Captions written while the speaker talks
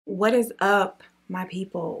What is up, my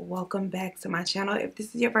people? Welcome back to my channel. If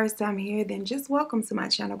this is your first time here, then just welcome to my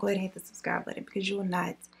channel. Go ahead and hit the subscribe button because you will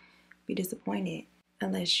not be disappointed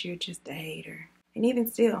unless you're just a hater. And even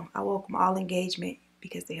still, I welcome all engagement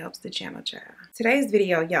because it helps the channel, child. Today's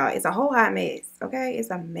video, y'all, is a whole hot mess, okay? It's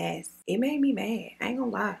a mess. It made me mad. I ain't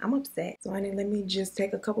gonna lie. I'm upset. So, honey, let me just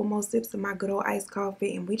take a couple more sips of my good old iced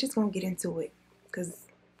coffee and we just gonna get into it because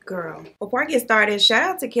girl. Before I get started, shout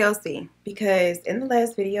out to Kelsey because in the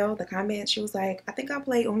last video, the comment, she was like, I think I'll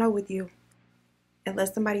play Uno with you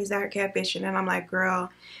unless somebody's out here catfishing. And I'm like, girl,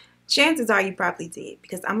 chances are you probably did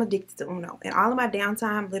because I'm addicted to Uno. And all of my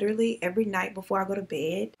downtime, literally every night before I go to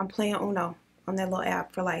bed, I'm playing Uno on that little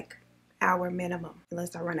app for like hour minimum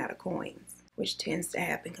unless I run out of coins, which tends to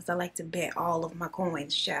happen because I like to bet all of my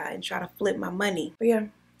coins, child, and try to flip my money. But yeah,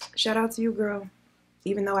 shout out to you, girl.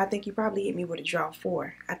 Even though I think you probably hit me with a draw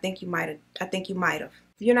 4. I think you might have. If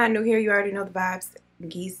you're not new here, you already know the vibes.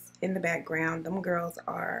 Geese in the background. Them girls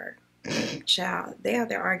are, child, they out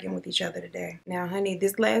there arguing with each other today. Now, honey,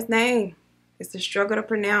 this last name is a struggle to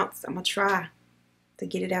pronounce. I'm going to try to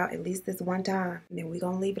get it out at least this one time. And then we're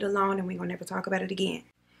going to leave it alone and we're going to never talk about it again.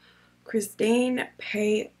 Christine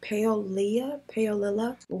Paolilla,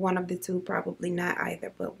 one of the two, probably not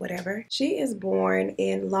either, but whatever. She is born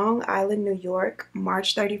in Long Island, New York,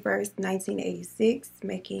 March 31st, 1986,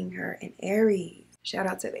 making her an Aries. Shout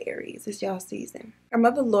out to the Aries. It's y'all season. Her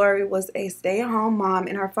mother, Lori, was a stay-at-home mom,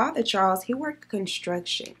 and her father, Charles, he worked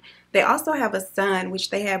construction. They also have a son,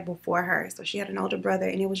 which they had before her. So she had an older brother,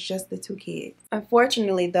 and it was just the 2 kids.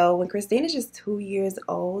 Unfortunately, though, when Christine is just 2 years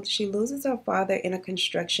old, she loses her father in a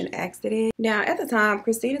construction accident. Now, at the time,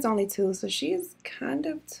 Christine is only 2, so she is kind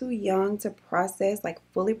of too young to process, like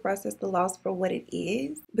fully process the loss for what it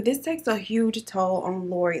is. But this takes a huge toll on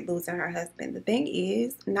Lori losing her husband. The thing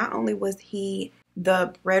is, not only was he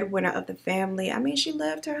the breadwinner of the family, I mean, she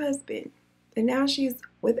loved her husband. And now she's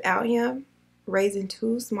without him, raising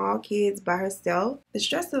 2 small kids by herself. The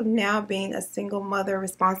stress of now being a single mother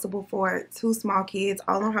responsible for 2 small kids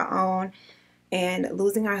all on her own and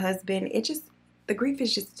losing her husband, the grief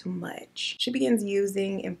is just too much. She begins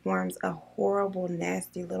using and forms a horrible,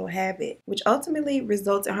 nasty little habit, which ultimately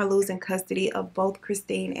results in her losing custody of both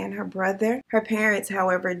Christine and her brother. Her parents,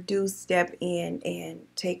 however, do step in and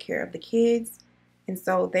take care of the kids, and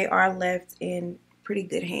so they are left in pretty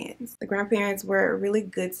good hands. The grandparents were really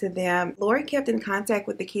good to them. Lori kept in contact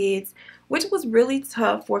with the kids, which was really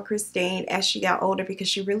tough for Christine as she got older because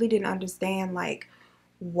she really didn't understand, like,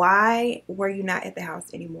 why were you not at the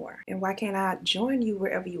house anymore? And why can't I join you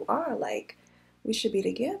wherever you are? Like, we should be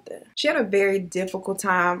together. She had a very difficult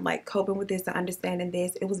time, like, coping with this and understanding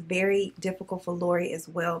this. It was very difficult for Lori as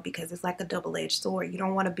well because it's like a double-edged sword. You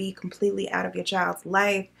don't want to be completely out of your child's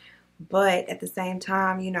life, but at the same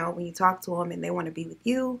time, you know, when you talk to them and they want to be with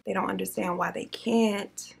you, they don't understand why they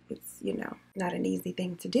can't. It's, you know, not an easy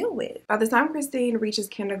thing to deal with. By the time Christine reaches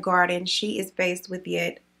kindergarten, she is faced with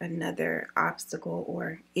yet another obstacle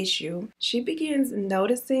or issue. She begins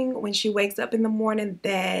noticing when she wakes up in the morning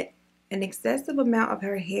that an excessive amount of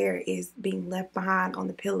her hair is being left behind on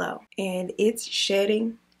the pillow, and it's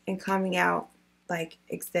shedding and coming out like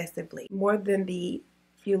excessively, more than the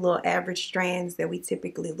few little average strands that we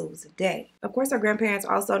typically lose a day. Of course, our grandparents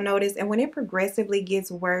also notice, and when it progressively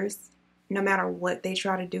gets worse, no matter what they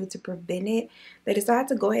try to do to prevent it, they decide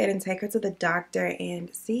to go ahead and take her to the doctor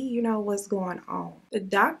and see, you know, what's going on. The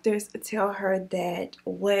doctors tell her that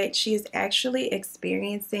what she is actually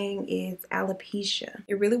experiencing is alopecia.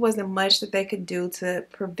 It really wasn't much that they could do to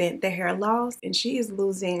prevent the hair loss, and she is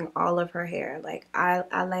losing all of her hair, like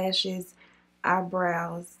eyelashes,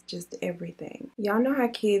 eyebrows, just everything. Y'all know how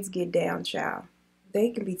kids get down, child.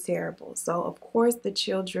 They can be terrible. So of course the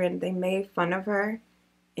children, they made fun of her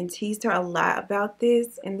and teased her a lot about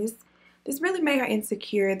this, and this really made her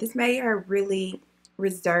insecure. This made her really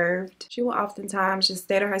reserved. She will oftentimes just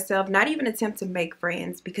stay to herself, not even attempt to make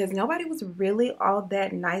friends because nobody was really all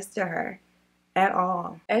that nice to her at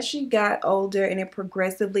all. As she got older and it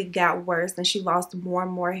progressively got worse and she lost more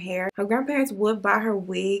and more hair, her grandparents would buy her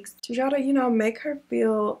wigs to try to, you know, make her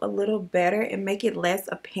feel a little better and make it less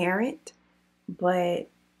apparent. But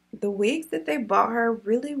the wigs that they bought her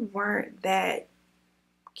really weren't that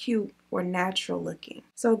cute or natural looking.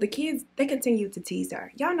 So the kids, they continue to tease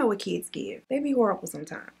her. Y'all know what kids give. They be horrible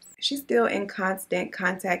sometimes. She's still in constant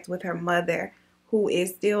contact with her mother, who is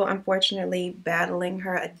still unfortunately battling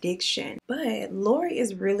her addiction. But Lori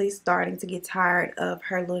is really starting to get tired of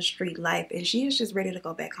her little street life, and she is just ready to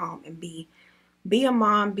go back home and be be a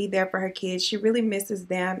mom, be there for her kids. She really misses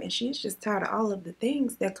them, and she's just tired of all of the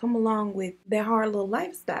things that come along with that hard little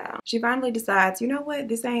lifestyle. She finally decides, you know what,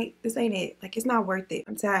 this ain't it. Like, it's not worth it.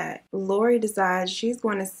 I'm tired. Lori decides she's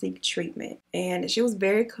going to seek treatment, and she was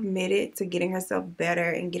very committed to getting herself better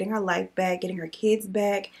and getting her life back, getting her kids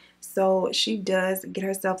back. So she does get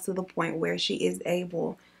herself to the point where she is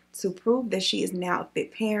able to prove that she is now a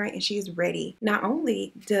fit parent and she is ready. Not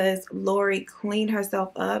only does Lori clean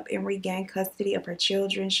herself up and regain custody of her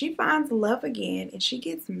children, she finds love again and she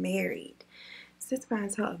gets married. Sis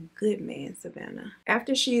finds her a good man, Savannah.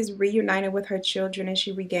 After she is reunited with her children and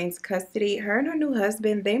she regains custody, her and her new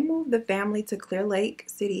husband, they move the family to Clear Lake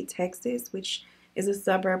City, Texas, which is a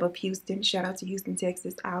suburb of Houston. Shout out to Houston,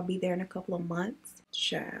 Texas. I'll be there in a couple of months.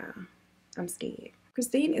 Child, I'm scared.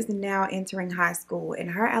 Christine is now entering high school and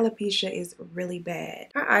her alopecia is really bad.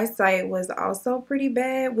 Her eyesight was also pretty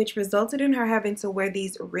bad, which resulted in her having to wear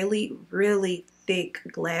these really, really thick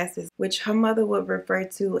glasses, which her mother would refer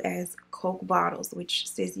to as Coke bottles, which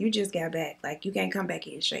says, you just got back. Like, you can't come back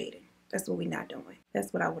in shading. That's what we're not doing.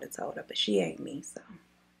 That's what I would have told her, but she ain't me, so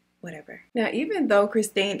whatever. Now, even though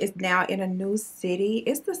Christine is now in a new city,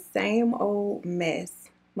 it's the same old mess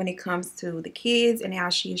when it comes to the kids and how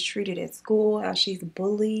she is treated at school, how she's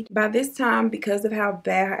bullied. By this time, because of how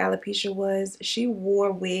bad her alopecia was, she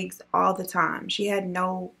wore wigs all the time. She had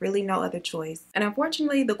really no other choice. And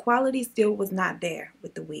unfortunately, the quality still was not there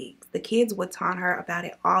with the wigs. The kids would taunt her about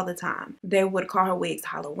it all the time. They would call her wigs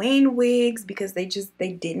Halloween wigs because they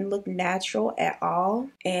didn't look natural at all.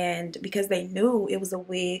 And because they knew it was a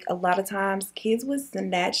wig, a lot of times kids would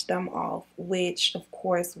snatch them off, which of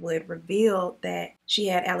course would reveal that she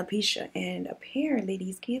had alopecia. And apparently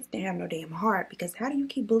these kids didn't have no damn heart, because how do you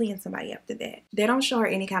keep bullying somebody after that? They don't show her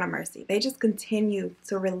any kind of mercy. They just continue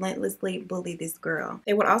to relentlessly bully this girl.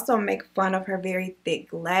 They would also make fun of her very thick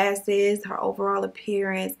glasses, her overall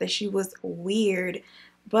appearance, that she was weird.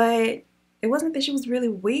 But it wasn't that she was really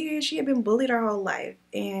weird. She had been bullied her whole life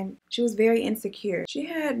and she was very insecure. She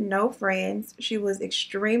had no friends. She was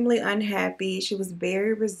extremely unhappy. She was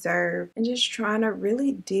very reserved and just trying to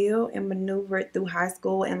really deal and maneuver through high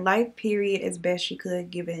school and life period as best she could,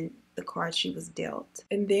 given the cards she was dealt.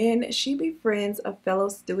 And then she befriends a fellow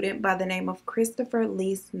student by the name of Christopher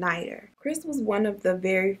Lee Snyder. Chris was one of the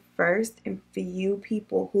very first and few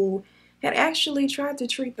people who had actually tried to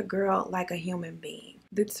treat the girl like a human being.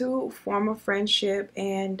 The two form a friendship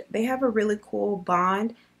and they have a really cool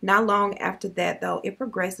bond. Not long after that, though, it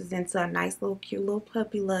progresses into a nice little cute little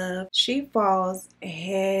puppy love. She falls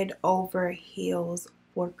head over heels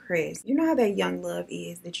for Chris. You know how that young love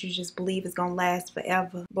is, that you just believe is gonna last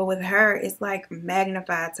forever. But with her, it's like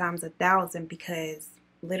magnified times 1,000, because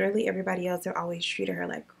literally everybody else had always treated her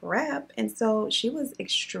like crap. And so she was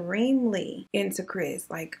extremely into Chris.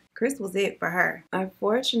 Like, Chris was it for her.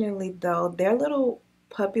 Unfortunately, though, their little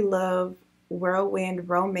puppy love whirlwind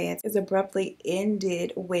romance is abruptly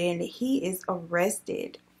ended when he is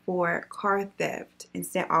arrested for car theft and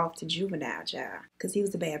sent off to juvenile jail because he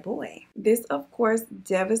was a bad boy. This, of course,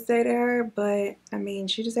 devastated her, but I mean,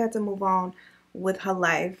 she just had to move on with her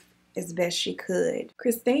life as best she could.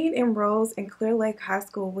 Christine enrolls in Clear Lake High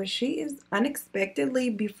School, where she is unexpectedly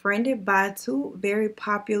befriended by two very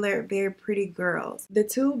popular, very pretty girls. The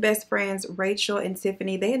two best friends, Rachel and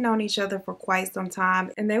Tiffany, they had known each other for quite some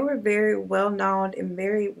time, and they were very well known and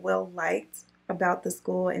very well liked about the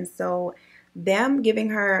school. And so them giving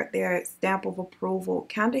her their stamp of approval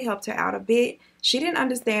kind of helped her out a bit. She didn't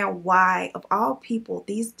understand why, of all people,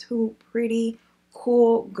 these two pretty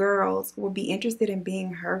cool girls would be interested in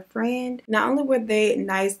being her friend. Not only were they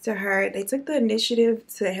nice to her, they took the initiative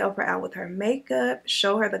to help her out with her makeup,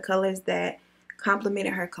 show her the colors that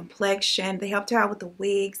complemented her complexion. They helped her out with the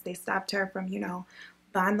wigs. They stopped her from,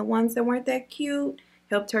 buying the ones that weren't that cute.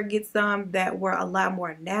 Helped her get some that were a lot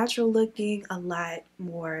more natural looking, a lot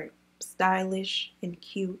more stylish and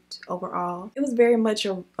cute overall. It was very much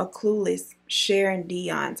a Clueless, Cher and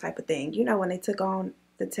Dion type of thing. When they took on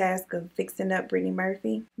the task of fixing up Brittany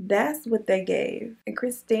Murphy. That's what they gave. And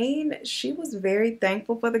Christine, she was very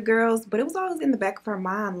thankful for the girls, but it was always in the back of her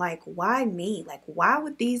mind, like, why me? Like, why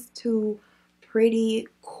would these two pretty,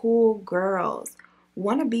 cool girls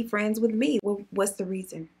want to be friends with me? Well, what's the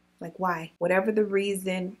reason? Like, why? Whatever the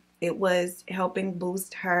reason, it was helping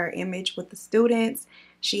boost her image with the students.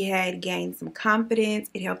 She had gained some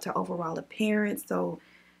confidence. It helped her overall appearance. So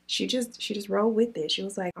she just rolled with it. She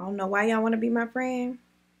was like, I don't know why y'all want to be my friend,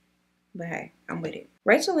 but hey, I'm with it.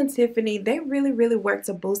 Rachel and Tiffany, they really, really worked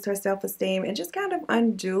to boost her self-esteem and just kind of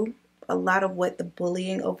undo a lot of what the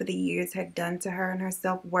bullying over the years had done to her and her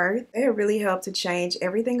self-worth. It had really helped to change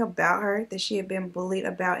everything about her that she had been bullied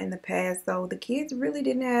about in the past. So the kids really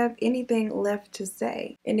didn't have anything left to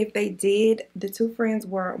say. And if they did, the two friends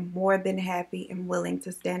were more than happy and willing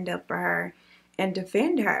to stand up for her and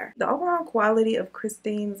defend her. The overall quality of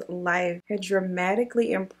Christine's life had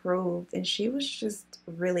dramatically improved, and she was just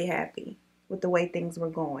really happy with the way things were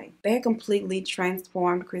going. They had completely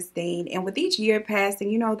transformed Christine, and with each year passing,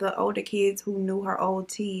 you know, the older kids who knew her old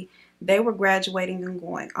tea, they were graduating and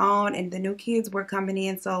going on, and the new kids were coming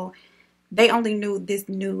in, so they only knew this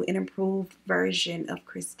new and improved version of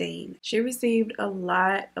Christine. She received a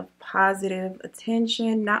lot of positive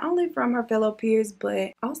attention, not only from her fellow peers,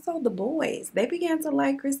 but also the boys. They began to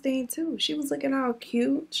like Christine too. She was looking all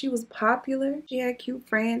cute. She was popular. She had cute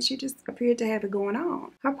friends. She just appeared to have it going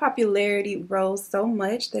on. Her popularity rose so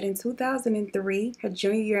much that in 2003, her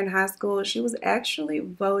junior year in high school, she was actually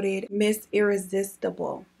voted Miss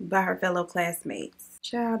Irresistible by her fellow classmates.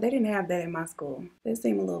 Child, they didn't have that in my school. They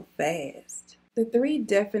seem a little fast. The three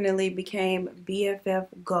definitely became BFF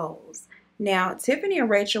goals. Now, Tiffany and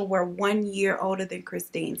Rachel were 1 year older than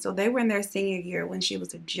Christine, so they were in their senior year when she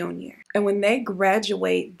was a junior. And when they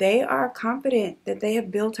graduate, they are confident that they have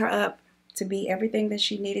built her up to be everything that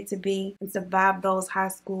she needed to be and survive those high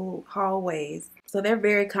school hallways. So they're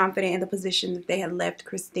very confident in the position that they had left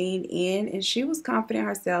Christine in, and she was confident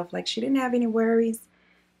herself. Like, she didn't have any worries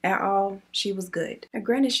at all. She was good. Now,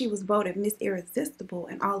 granted, she was voted Miss Irresistible,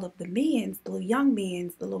 and all of the men's, the little young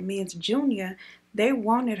men's, the little men's junior, they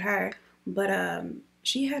wanted her, but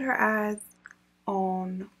she had her eyes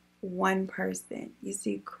on one person. You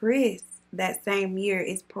see, Chris, that same year,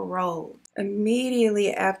 is paroled.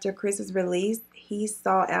 Immediately after Chris's release, he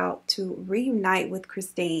sought out to reunite with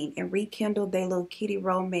Christine and rekindle their little kitty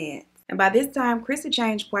romance. And by this time, Chris had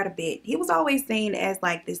changed quite a bit. He was always seen as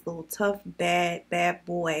like this little tough, bad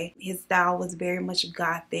boy. His style was very much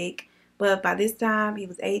gothic. But by this time, he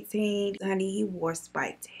was 18. Honey, he wore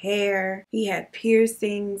spiked hair. He had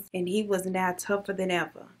piercings, and he was now tougher than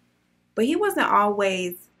ever. But he wasn't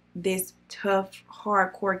always this tough,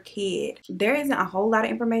 hardcore kid. There isn't a whole lot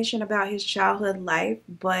of information about his childhood life,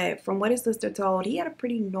 but from what his sister told, he had a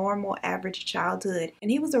pretty normal, average childhood.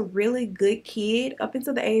 And he was a really good kid up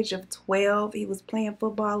until the age of 12. He was playing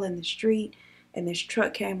football in the street, and this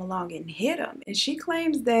truck came along and hit him. And she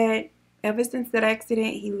claims that ever since that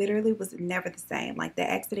accident, he literally was never the same. Like,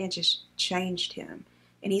 that accident just changed him.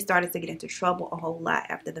 And he started to get into trouble a whole lot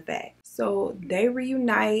after the fact. So they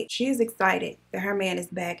reunite. She is excited that her man is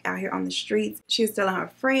back out here on the streets. She is telling her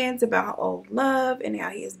friends about her old love and how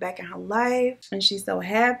he is back in her life. And she's so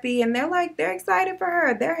happy. And they're excited for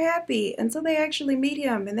her. They're happy until they actually meet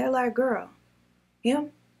him. And they're like, girl,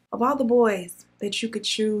 him, of all the boys that you could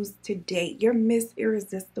choose to date, you're Miss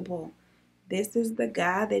Irresistible. This is the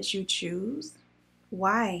guy that you choose?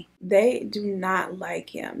 Why? They do not like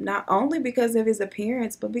him, not only because of his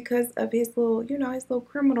appearance, but because of his little, his little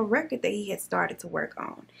criminal record that he had started to work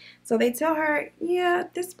on. So they tell her, yeah,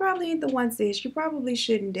 this probably ain't the one, sis. You probably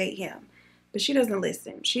shouldn't date him. But she doesn't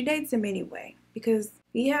listen. She dates him anyway because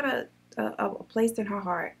he had a place in her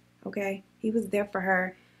heart, okay? He was there for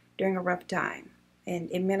her during a rough time.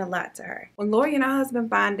 And it meant a lot to her. When Lori and her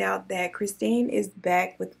husband find out that Christine is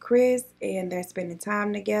back with Chris and they're spending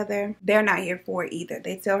time together, they're not here for it either.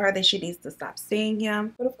 They tell her that she needs to stop seeing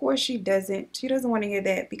him. But of course she doesn't. She doesn't want to hear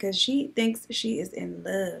that because she thinks she is in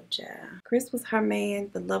love, child. Chris was her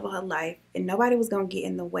man, the love of her life, and nobody was going to get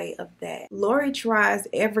in the way of that. Lori tries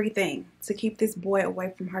everything to keep this boy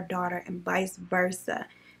away from her daughter and vice versa.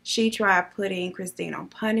 She tried putting Christine on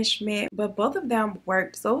punishment, but both of them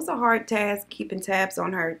worked, so it was a hard task keeping tabs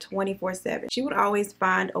on her 24/7. She would always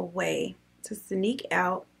find a way to sneak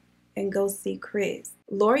out and go see Chris.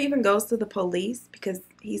 Lori even goes to the police because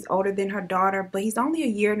he's older than her daughter, but he's only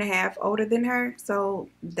 1.5 years older than her, so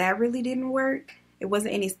that really didn't work. It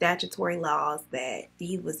wasn't any statutory laws that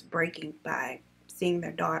he was breaking by seeing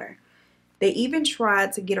their daughter. They even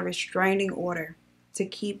tried to get a restraining order to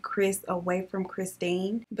keep Chris away from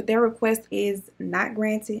Christine, but their request is not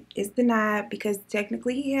granted. It's denied because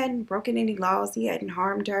technically he hadn't broken any laws. He hadn't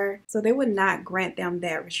harmed her, so they would not grant them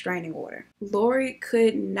that restraining order. Lori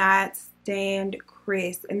could not stand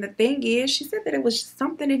Chris, and the thing is, she said that it was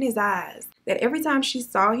something in his eyes, that every time she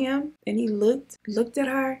saw him and he looked at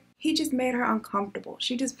her, he just made her uncomfortable.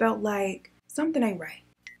 She just felt like something ain't right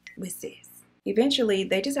with sis. Eventually,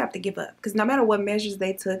 they just have to give up because no matter what measures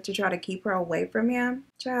they took to try to keep her away from him,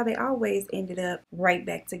 child, they always ended up right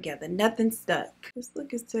back together. Nothing stuck. This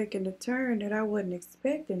look is taking a turn that I wasn't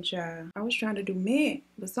expecting, child. I was trying to do mint,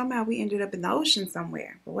 but somehow we ended up in the ocean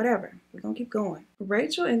somewhere. But whatever, we're gonna keep going.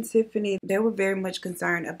 Rachel and Tiffany, they were very much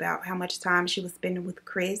concerned about how much time she was spending with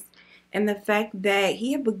Chris and the fact that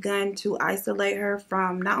he had begun to isolate her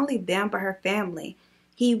from not only them but her family.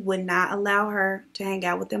 He would not allow her to hang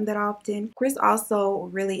out with them that often. Chris also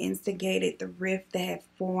really instigated the rift that had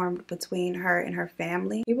formed between her and her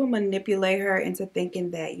family. He would manipulate her into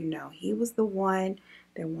thinking that, you know, he was the one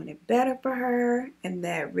that wanted better for her and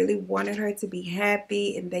that really wanted her to be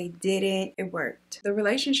happy, and they didn't. It worked. The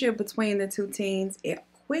relationship between the two teens, it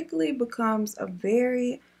quickly becomes a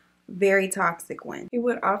very toxic one. He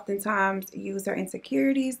would oftentimes use her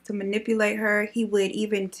insecurities to manipulate her. He would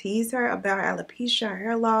even tease her about her alopecia, her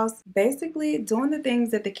hair loss, basically doing the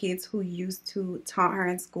things that the kids who used to taunt her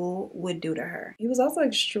in school would do to her. He was also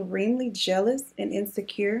extremely jealous and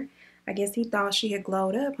insecure. I guess he thought she had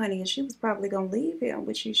glowed up, honey, and she was probably gonna leave him,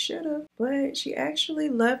 which she should have. But she actually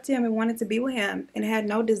loved him and wanted to be with him and had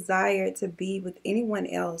no desire to be with anyone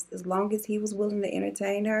else. As long as he was willing to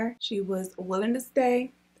entertain her, she was willing to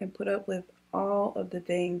stay and put up with all of the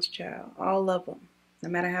things, child, all of them, no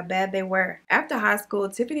matter how bad they were. After high school,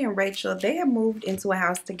 Tiffany and Rachel, they had moved into a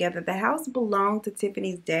house together. The house belonged to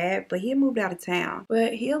Tiffany's dad, but he had moved out of town.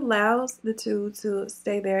 But he allows the two to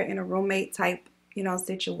stay there in a roommate type, you know,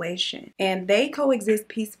 situation. And they coexist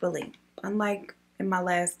peacefully, unlike in my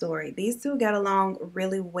last story. These two got along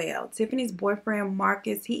really well. Tiffany's boyfriend,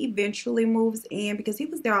 Marcus, he eventually moves in because he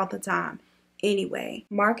was there all the time. Anyway,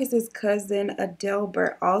 Marcus's cousin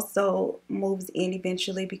Adelbert also moves in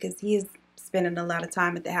eventually because he is spending a lot of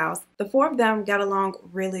time at the house. The four of them got along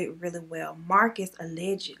really well. Marcus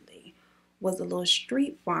allegedly was a little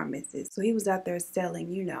street pharmacist, so he was out there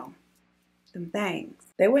selling, you know, them things.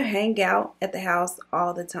 They would hang out at the house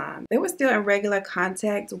all the time. They were still in regular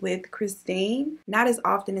contact with Christine, not as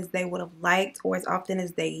often as they would have liked or as often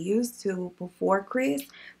as they used to before Chris,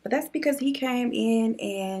 but that's because he came in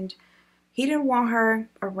and he didn't want her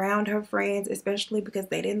around her friends, especially because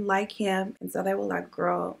they didn't like him. And so they were like,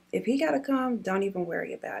 girl, if he gotta come, don't even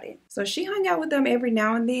worry about it. So she hung out with them every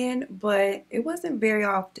now and then, but it wasn't very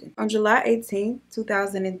often. On July 18th,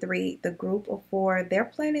 2003, the group of four, they're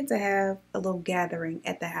planning to have a little gathering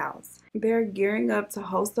at the house. They're gearing up to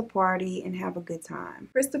host a party and have a good time.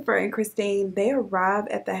 Christopher and Christine, they arrive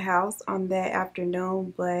at the house on that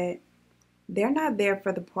afternoon, but they're not there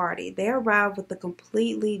for the party. They arrive with a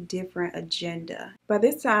completely different agenda. By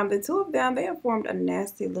this time, the two of them, they have formed a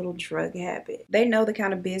nasty little drug habit. They know the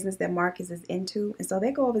kind of business that Marcus is into, and so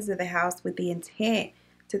they go over to the house with the intent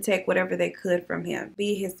to take whatever they could from him,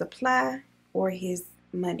 be it his supply or his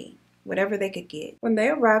money, whatever they could get. When they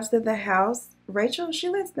arrive to the house, Rachel, she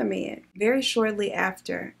lets them in. Very shortly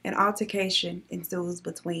after, an altercation ensues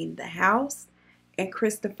between the house and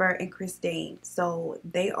Christopher and Christine. So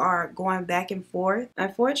they are going back and forth.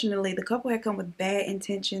 Unfortunately, the couple had come with bad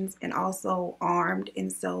intentions and also armed,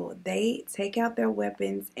 and so they take out their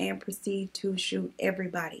weapons and proceed to shoot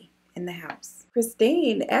everybody in the house.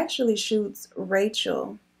 Christine actually shoots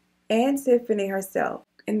Rachel and Tiffany herself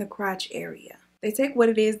in the crotch area. They take what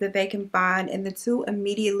it is that they can find, and the two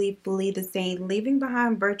immediately flee the scene, leaving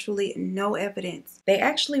behind virtually no evidence. They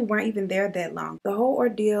actually weren't even there that long. The whole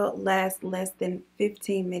ordeal lasts less than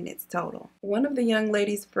 15 minutes total. One of the young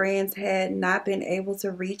lady's friends had not been able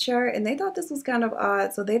to reach her, and they thought this was kind of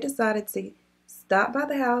odd, so they decided to stop by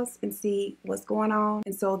the house and see what's going on.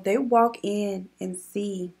 And so they walk in and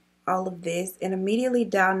see all of this and immediately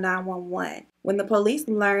dial 911. When the police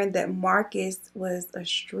learned that Marcus was a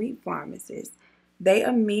street pharmacist, they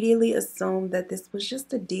immediately assumed that this was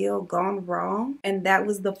just a deal gone wrong, and that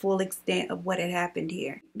was the full extent of what had happened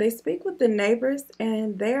here. They speak with the neighbors,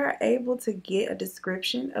 and they are able to get a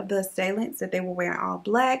description of the assailants, that they were wearing all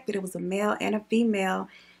black, that it was a male and a female,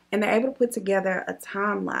 and they're able to put together a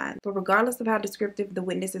timeline. But regardless of how descriptive the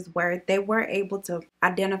witnesses were, they weren't able to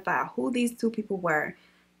identify who these two people were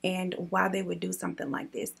and why they would do something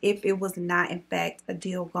like this if it was not in fact a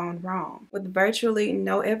deal gone wrong. With virtually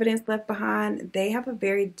no evidence left behind, they have a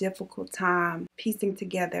very difficult time piecing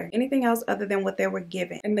together anything else other than what they were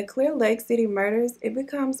given. In the Clear Lake City murders, it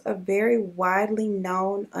becomes a very widely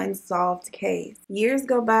known unsolved case. Years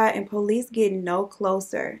go by and police get no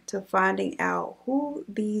closer to finding out who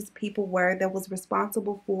these people were that was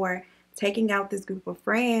responsible for taking out this group of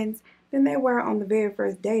friends than they were on the very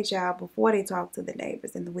first day, child, before they talked to the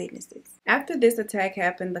neighbors and the witnesses. After this attack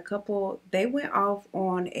happened, the couple, they went off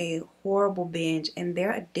on a horrible binge and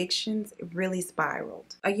their addictions really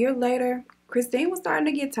spiraled. A year later, Christine was starting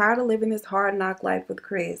to get tired of living this hard knock life with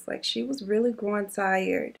Chris. Like, she was really growing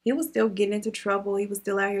tired. He was still getting into trouble. He was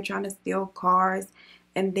still out here trying to steal cars.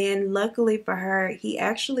 And then luckily for her, he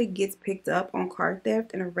actually gets picked up on car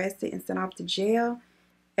theft and arrested and sent off to jail.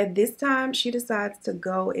 At this time, she decides to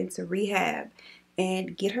go into rehab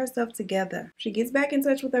and get herself together. She gets back in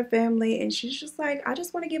touch with her family and she's just like, I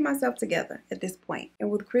just want to get myself together at this point.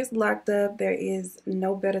 And with Chris locked up, there is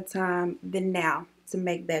no better time than now to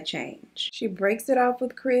make that change. She breaks it off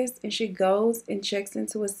with Chris and she goes and checks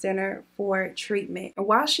into a center for treatment. And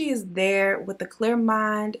while she is there with a clear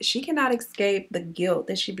mind, she cannot escape the guilt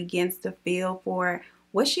that she begins to feel for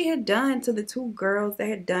what she had done to the two girls that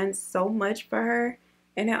had done so much for her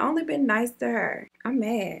and had only been nice to her. I'm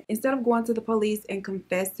mad. Instead of going to the police and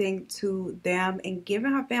confessing to them and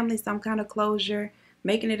giving her family some kind of closure,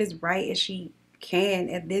 making it as right as she can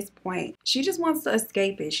at this point, she just wants to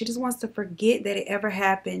escape it. She just wants to forget that it ever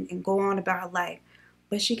happened and go on about her life.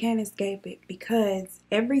 But she can't escape it because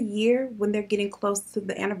every year when they're getting close to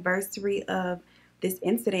the anniversary of this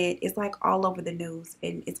incident, it's like all over the news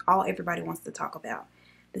and it's all everybody wants to talk about.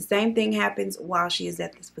 The same thing happens while she is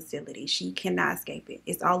at this facility. She cannot escape it.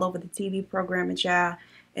 It's all over the TV programming, child,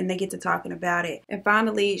 and they get to talking about it. And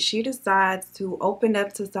finally, she decides to open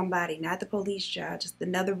up to somebody, not the police, child, just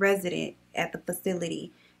another resident at the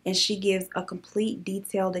facility. And she gives a complete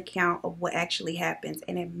detailed account of what actually happens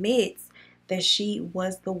and admits that she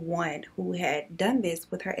was the one who had done this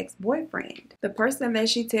with her ex-boyfriend. The person that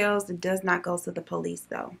she tells does not go to the police,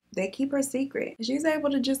 though. They keep her secret. She's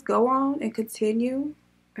able to just go on and continue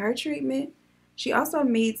her treatment. She also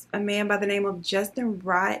meets a man by the name of Justin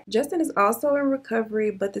Rott. Justin is also in recovery,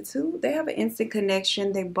 but the two, they have an instant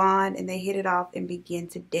connection. They bond and they hit it off and begin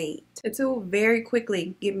to date. The two very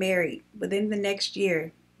quickly get married. Within the next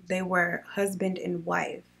year, they were husband and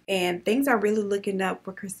wife. And things are really looking up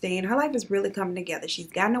for Christine. Her life is really coming together. She's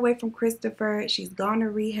gotten away from Christopher. She's gone to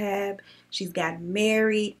rehab. She's gotten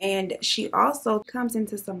married. And she also comes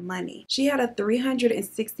into some money. She had a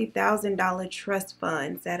 $360,000 trust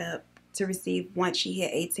fund set up to receive once she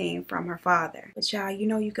hit 18 from her father. But child, you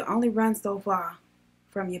know, you can only run so far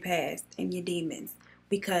from your past and your demons,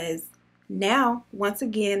 because now, once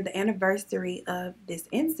again, the anniversary of this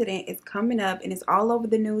incident is coming up and it's all over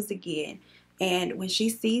the news again. And when she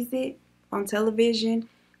sees it on television,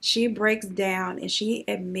 she breaks down and she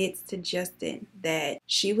admits to Justin that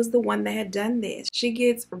she was the one that had done this. She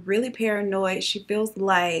gets really paranoid. She feels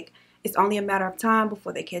like it's only a matter of time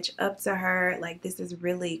before they catch up to her. Like, this is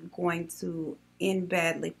really going to end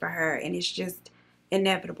badly for her, and it's just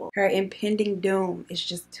inevitable. Her impending doom is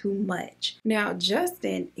just too much. Now,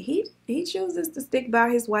 Justin, he chooses to stick by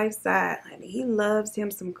his wife's side. Honey. He loves him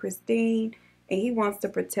some Christine, and he wants to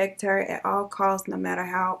protect her at all costs, no matter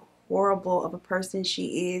how horrible of a person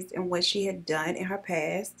she is and what she had done in her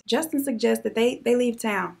past. Justin suggests that they leave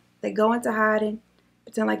town. They go into hiding,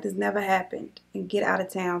 pretend like this never happened, and get out of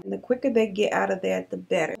town. And the quicker they get out of there, the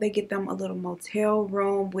better. They get them a little motel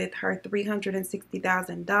room with her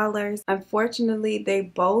 $360,000. Unfortunately, they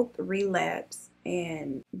both relapse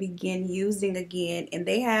and begin using again, and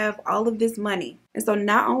they have all of this money. And so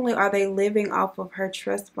not only are they living off of her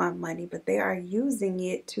trust fund money, but they are using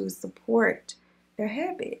it to support their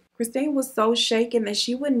habit. Christine was so shaken that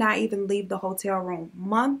she would not even leave the hotel room.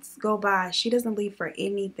 Months go by. She doesn't leave for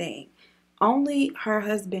anything. Only her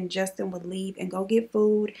husband, Justin, would leave and go get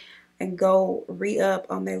food and go re-up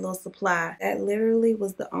on their little supply. That literally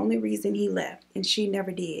was the only reason he left, and she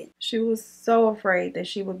never did. She was so afraid that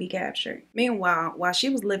she would be captured. Meanwhile, while she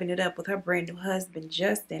was living it up with her brand new husband,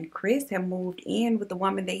 Justin, Chris had moved in with the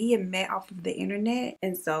woman that he had met off of the internet.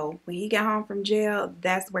 And so when he got home from jail,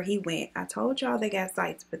 that's where he went. I told y'all they got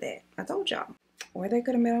sites for that. I told y'all. Or they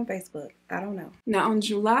could have met on Facebook. I don't know. Now, on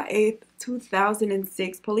July 8th,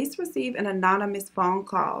 2006, police received an anonymous phone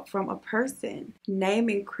call from a person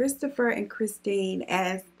naming Christopher and Christine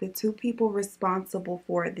as the two people responsible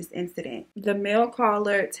for this incident. The male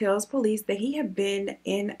caller tells police that he had been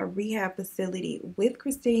in a rehab facility with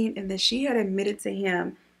Christine and that she had admitted to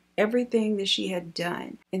him everything that she had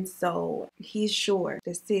done. And so he's sure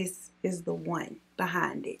that sis is the one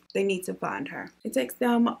behind it. They need to find her. It takes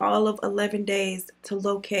them all of 11 days to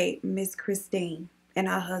locate Miss Christine and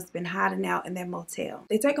her husband hiding out in their motel.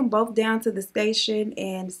 They take them both down to the station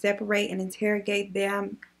and separate and interrogate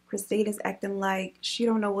them. Christine is acting like she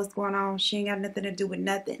don't know what's going on. She ain't got nothing to do with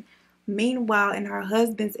nothing. Meanwhile, in her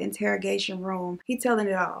husband's interrogation room, he telling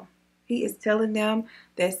it all. He is telling them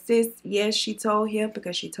that sis, yes, she told him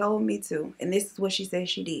because she told me to. And this is what she said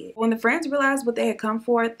she did. When the friends realized what they had come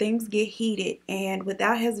for, things get heated. And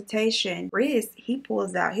without hesitation, Chris, he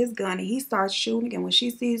pulls out his gun and he starts shooting. And when she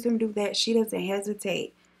sees him do that, she doesn't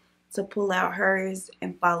hesitate to pull out hers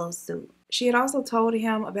and follow suit. She had also told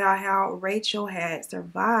him about how Rachel had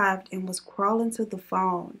survived and was crawling to the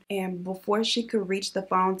phone. And before she could reach the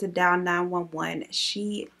phone to dial 911,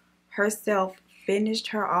 she herself finished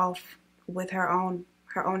her off with her own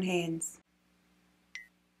hands.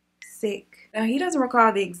 Sick. Now, he doesn't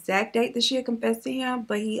recall the exact date that she had confessed to him,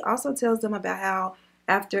 but he also tells them about how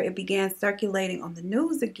after it began circulating on the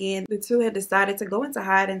news again, the two had decided to go into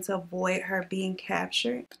hiding to avoid her being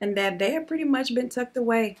captured, and that they had pretty much been tucked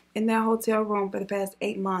away in their hotel room for the past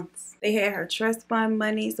 8 months. They had her trust fund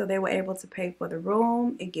money, so they were able to pay for the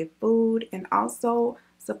room and get food, and also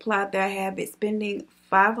supplied their habit, spending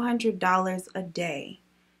 $500 a day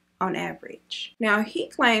on average. Now, he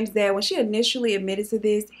claims that when she initially admitted to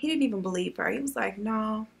this, he didn't even believe her. He was like,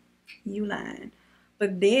 no, you lying.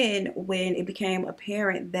 But then when it became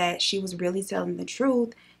apparent that she was really telling the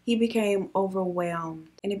truth, he became overwhelmed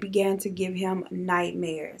and it began to give him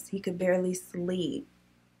nightmares. He could barely sleep,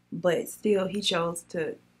 but still he chose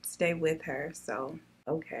to stay with her. So,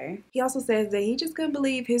 okay. He also says that he just couldn't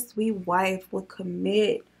believe his sweet wife would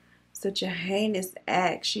commit such a heinous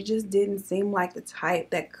act. She just didn't seem like the type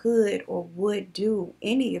that could or would do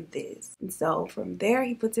any of this. And so from there,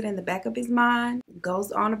 he puts it in the back of his mind,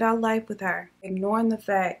 goes on about life with her, ignoring the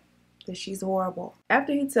fact that she's horrible.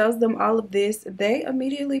 After he tells them all of this, they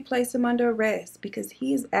immediately place him under arrest because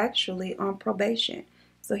he is actually on probation.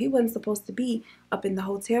 So he wasn't supposed to be up in the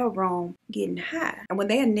hotel room getting high. And when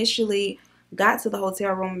they initially got to the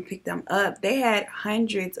hotel room and picked them up, they had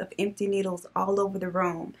hundreds of empty needles all over the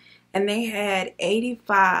room. And they had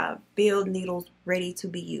 85 filled needles ready to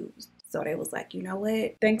be used. So they was like, you know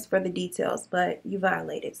what? Thanks for the details, but you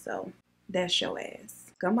violated, so that's your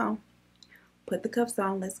ass. Come on. Put the cuffs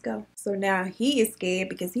on, let's go. So now he is scared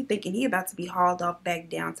because he thinking he about to be hauled off back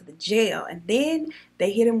down to the jail. And then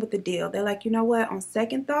they hit him with the deal. They're like, you know what? On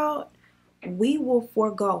second thought, we will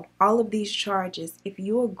forego all of these charges if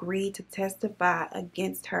you agree to testify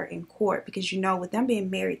against her in court. Because, you know, with them being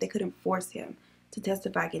married, they couldn't force him to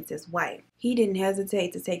testify against his wife. He didn't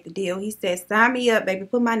hesitate to take the deal. He said, sign me up, baby.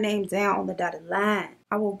 Put my name down on the dotted line.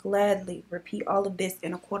 I will gladly repeat all of this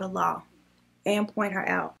in a court of law and point her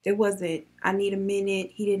out. It wasn't, I need a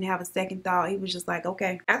minute. He didn't have a second thought. He was just like,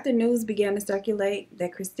 okay. After news began to circulate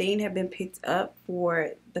that Christine had been picked up for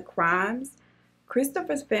the crimes,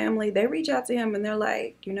 Christopher's family, they reach out to him and they're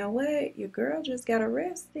like, you know what? Your girl just got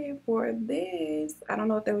arrested for this. I don't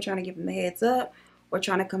know if they were trying to give him the heads up or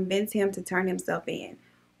trying to convince him to turn himself in.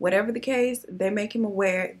 Whatever the case, they make him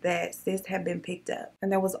aware that sis had been picked up. And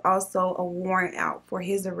there was also a warrant out for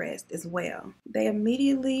his arrest as well. They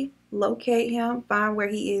immediately locate him, find where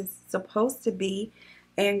he is supposed to be,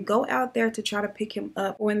 and go out there to try to pick him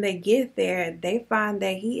up. When they get there, they find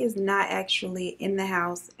that he is not actually in the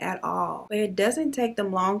house at all. But it doesn't take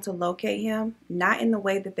them long to locate him, not in the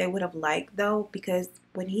way that they would have liked though, because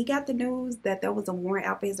when he got the news that there was a warrant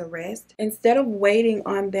out for his arrest, instead of waiting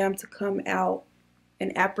on them to come out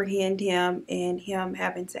and apprehend him and him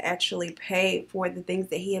having to actually pay for the things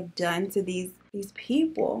that he had done to these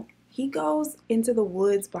people, he goes into the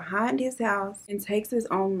woods behind his house and takes his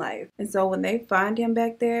own life. And so when they find him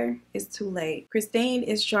back there, it's too late. Christine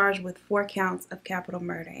is charged with 4 counts of capital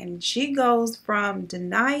murder. And she goes from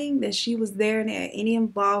denying that she was there and had any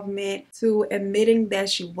involvement to admitting that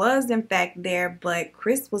she was in fact there. But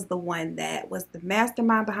Chris was the one that was the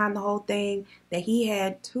mastermind behind the whole thing, that he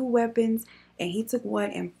had 2 weapons and he took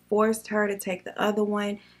one and forced her to take the other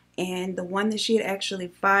one. And the one that she had actually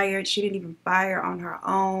fired, she didn't even fire on her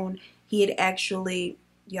own. He had actually,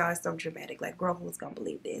 y'all, it's so dramatic. Like, girl, who's gonna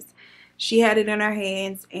believe this? She had it in her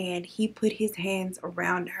hands and he put his hands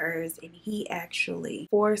around hers and he actually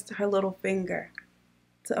forced her little finger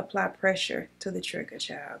to apply pressure to the trigger,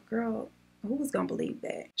 child. Girl, who was gonna believe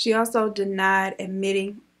that? She also denied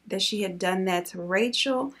admitting that she had done that to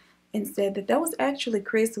Rachel, and said that was actually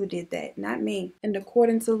Chris who did that, not me. And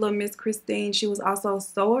according to little Miss Christine, she was also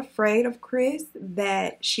so afraid of Chris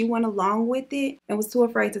that she went along with it and was too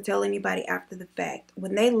afraid to tell anybody after the fact.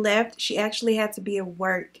 When they left, she actually had to be at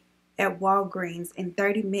work at Walgreens in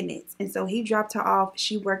 30 minutes. And so he dropped her off.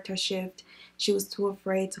 She worked her shift. She was too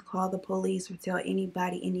afraid to call the police or tell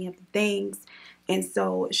anybody any of the things. And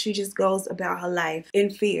so she just goes about her life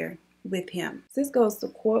in fear with him. Sis goes to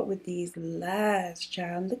court with these lies,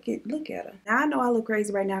 child. Look at her. Now I know I look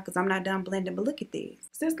crazy right now because I'm not done blending, but look at these.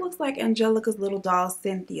 Sis looks like Angelica's little doll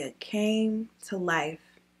Cynthia came to life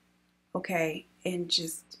okay, and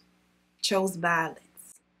just chose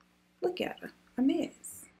violence. Look at her, a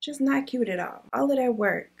mess. Just not cute at all. All of that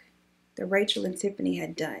work that Rachel and Tiffany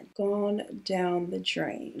had done, gone down the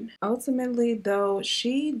drain. Ultimately, though,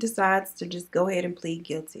 she decides to just go ahead and plead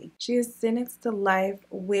guilty. She is sentenced to life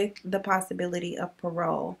with the possibility of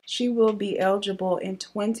parole. She will be eligible in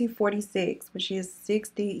 2046 when she is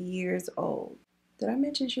 60 years old. Did I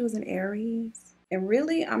mention she was an Aries? And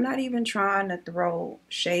really, I'm not even trying to throw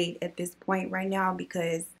shade at this point right now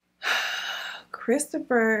because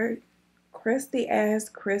crusty ass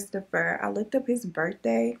Christopher, I looked up his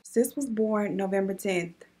birthday. Sis was born November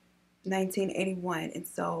 10th, 1981. And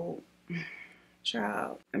so,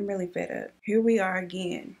 child, I'm really fed up. Here we are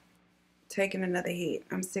again, taking another hit.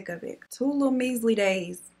 I'm sick of it. 2 little measly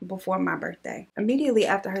days before my birthday. Immediately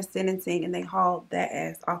after her sentencing and they hauled that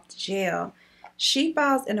ass off to jail, she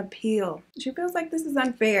files an appeal. She feels like this is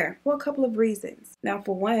unfair for a couple of reasons. Now,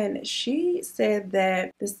 for one, she said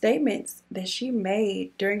that the statements that she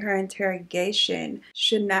made during her interrogation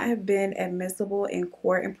should not have been admissible in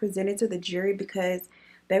court and presented to the jury because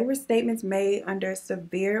they were statements made under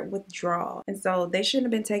severe withdrawal, and so they shouldn't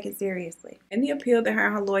have been taken seriously. In the appeal that her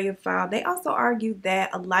and her lawyer filed, they also argued that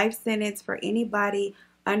a life sentence for anybody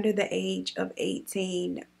under the age of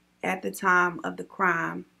 18 at the time of the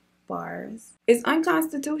crime bars is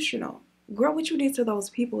unconstitutional. Girl, what you did to those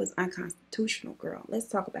people is unconstitutional, girl. Let's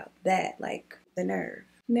talk about that, like the nerve.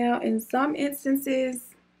 Now, in some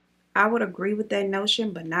instances, I would agree with that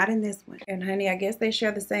notion, but not in this one. And honey, I guess they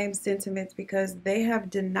share the same sentiments because they have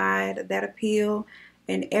denied that appeal,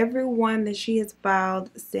 and every one that she has filed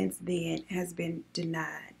since then has been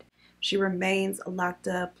denied. She remains locked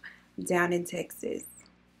up down in Texas.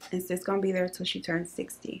 And so it's going to be there until she turns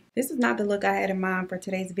 60. This is not the look I had in mind for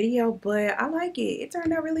today's video, but I like it. It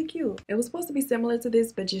turned out really cute. It was supposed to be similar to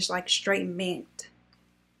this, but just like straight mint.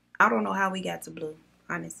 I don't know how we got to blue,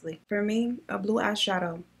 honestly. For me, a blue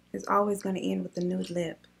eyeshadow is always going to end with a nude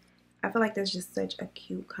lip. I feel like that's just such a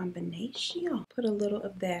cute combination. Put a little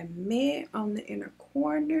of that mint on the inner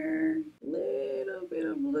corner. Little bit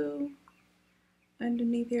of blue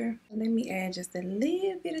underneath here. Let me add just a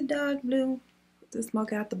little bit of dark blue to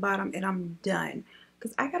smoke out the bottom, and I'm done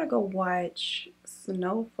because I gotta go watch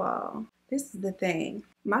Snowfall. This is the thing,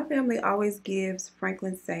 my family always gives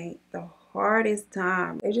Franklin Saint the hardest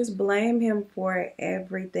time. They just blame him for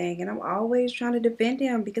everything, and I'm always trying to defend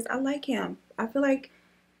him because I like him. I feel like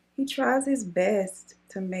he tries his best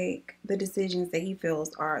to make the decisions that he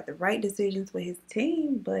feels are the right decisions with his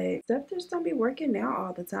team, but stuff just don't be working out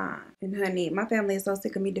all the time. And honey, my family is so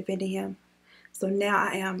sick of me defending him, so now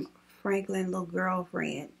I am Franklin little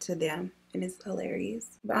girlfriend to them, and it's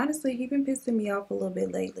hilarious. But honestly, he's been pissing me off a little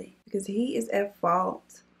bit lately because he is at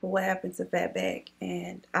fault for what happened to Fatback,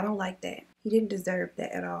 and I don't like that. He didn't deserve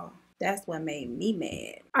that at all. That's what made me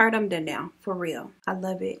mad. Alright, I'm done now, for real. I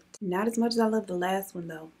love it. Not as much as I love the last one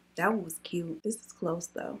though. That one was cute. This is close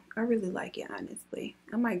though. I really like it, honestly.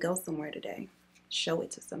 I might go somewhere today. Show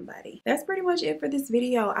it to somebody. That's pretty much it for this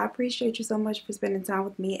video. I appreciate you so much for spending time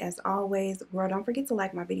with me as always. Girl, don't forget to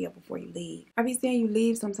like my video before you leave. I be seeing you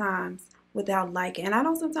leave sometimes without liking, and I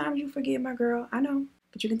know sometimes you forget, my girl. I know,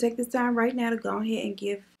 but you can take this time right now to go ahead and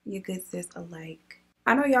give your good sis a like.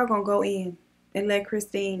 I know y'all gonna go in and let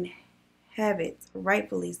Christine have it,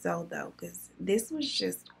 rightfully so though, because this was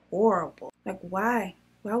just horrible. Like, why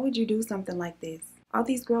would you do something like this? All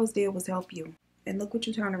these girls did was help you. And look what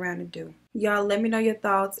you turn around and do. Y'all, let me know your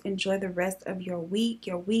thoughts. Enjoy the rest of your week,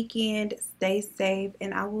 your weekend. Stay safe,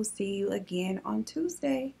 and I will see you again on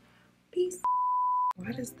Tuesday. Peace.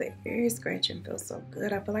 Why does the ear scratching feel so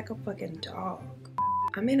good? I feel like a fucking dog.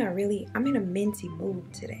 I'm in a minty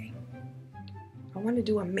mood today. I want to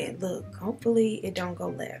do a mint look. Hopefully it don't go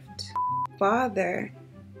left. Father,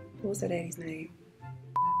 what was her daddy's name?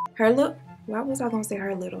 Her look. Why was I gonna say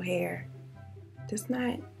her little hair?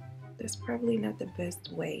 That's probably not the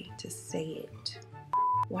best way to say it.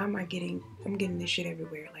 Why am I'm getting this shit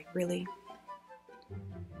everywhere. Like, really?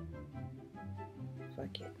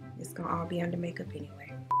 Fuck it. It's gonna all be under makeup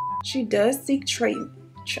anyway. She does seek treatment.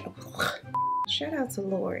 Shout out to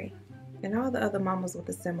Lori and all the other mamas with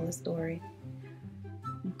a similar story.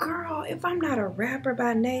 Girl, if I'm not a rapper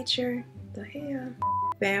by nature, the hell?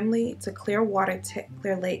 Family to Clear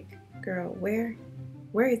Lake. Girl, where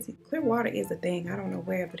is it? Clearwater is a thing. I don't know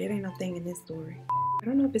where, but it ain't no thing in this story. I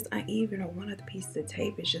don't know if it's uneven or one of the pieces of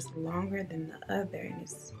tape is just longer than the other, and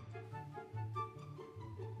it's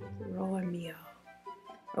throwing me off.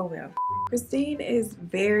 Oh well. Christine is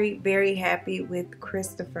very, very happy with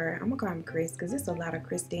Christopher. I'm gonna call him Chris because it's a lot of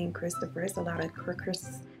Christine, Christopher. It's a lot of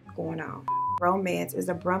Chris going on. Romance is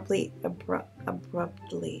abruptly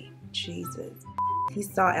Jesus. He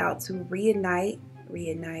sought out to reunite,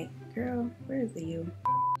 girl, where is the you?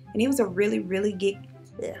 And he was a really good,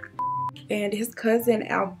 yeah. And his cousin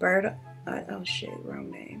Alberta, oh shit, wrong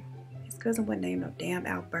name. His cousin wasn't named no damn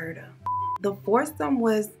Alberta. The foursome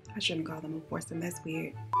was, I shouldn't call them a foursome, that's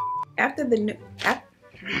weird. After the,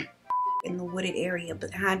 in the wooded area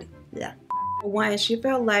behind, yeah. One, she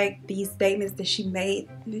felt like these statements that she made,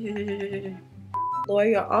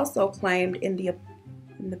 lawyer also claimed in the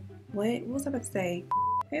what was I about to say?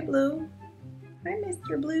 Hey Blue. Hi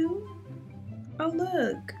Mr. Blue. Oh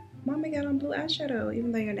look. Mama got on blue eyeshadow,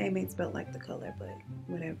 even though your name ain't spelled like the color, but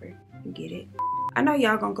whatever. You get it. I know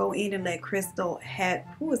y'all gonna go in and let Crystal have,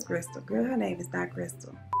 who is Crystal? Girl, her name is not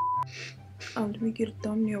Crystal. Oh, let me get a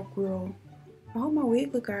thumbnail, girl. I hope my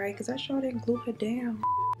wig look alright, because I sure didn't glue her down.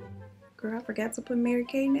 Girl, I forgot to put Mary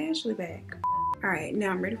Kate and Ashley back. Alright,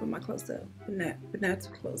 now I'm ready for my close-up, but not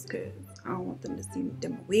too close, because I don't want them to see that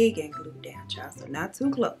my wig ain't glued down, child, so not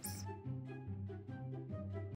too close.